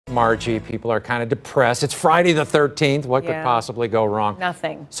Margie, people are kind of depressed. It's Friday the 13th. What could possibly go wrong?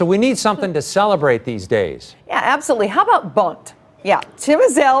 Nothing. So we need something to celebrate these days. Yeah, absolutely. How about Bundt? Yeah, Tim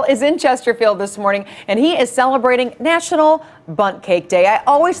Azell is in Chesterfield this morning, and he is celebrating National Bundt Cake Day. I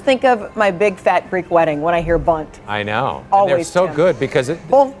always think of my big fat Greek wedding when I hear Bundt. I know. Always. And they're so Tim. good because it.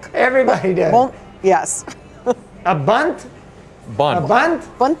 Bundt. Everybody does. Bundt. Yes. A bunt? Bundt. A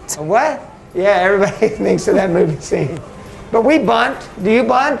bunt? Bundt. A what? Yeah, everybody thinks of that movie scene. But we bunt. Do you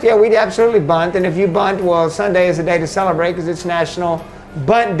bunt? Yeah, we absolutely bunt. And if you bunt, well, Sunday is a day to celebrate because it's National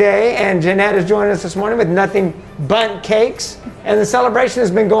Bundt Day. And Jeanette is joining us this morning with Nothing Bundt Cakes. And the celebration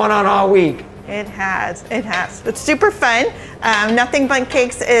has been going on all week. It has. It has. It's super fun. Nothing Bundt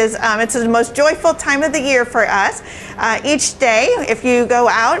Cakes is, it's the most joyful time of the year for us. Each day, if you go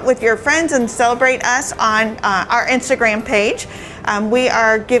out with your friends and celebrate us on our Instagram page, we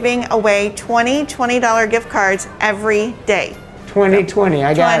are giving away $20 gift cards every day. 2020,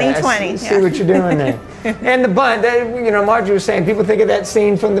 I got 2020, it. I see what you're doing there. And the Bundt, Margie was saying, people think of that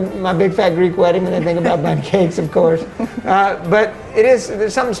scene from My Big Fat Greek Wedding when they think about Bundt cakes, of course. But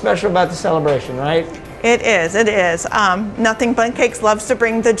there's something special about the celebration, right? It is, it is. Nothing Bundt Cakes loves to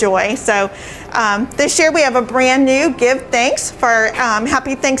bring the joy. So this year we have a brand new Give Thanks for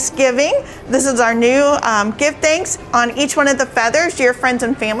Happy Thanksgiving. This is our new Give Thanks. On each one of the feathers, your friends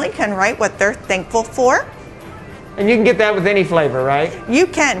and family can write what they're thankful for. And you can get that with any flavor, right? You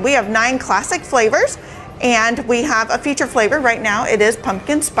can. We have 9 classic flavors, and we have a feature flavor right now. It is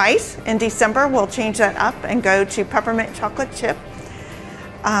pumpkin spice. In December, we'll change that up and go to peppermint chocolate chip.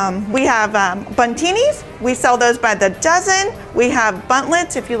 We have Bundtinis. We sell those by the dozen. We have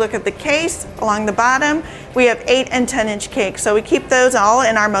Bundtlets, if you look at the case along the bottom. We have 8 and 10-inch cakes. So we keep those all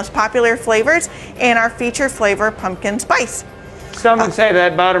in our most popular flavors and our feature flavor, pumpkin spice. Some would say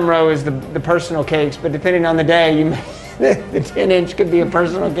that bottom row is the personal cakes, but depending on the day, the 10-inch could be a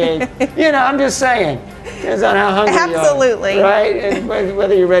personal cake. I'm just saying. Depends on how hungry Absolutely. you are. Right? And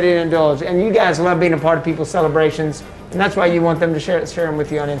whether you're ready to indulge. And you guys love being a part of people's celebrations, and that's why you want them to share them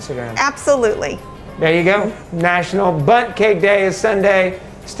with you on Instagram. Absolutely. There you go. National Bundt Cake Day is Sunday.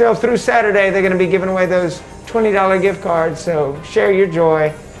 Still through Saturday, they're going to be giving away those $20 gift cards. So share your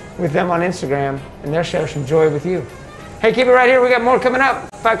joy with them on Instagram, and they'll share some joy with you. Hey, keep it right here. We got more coming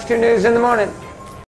up. Fox 2 News in the morning.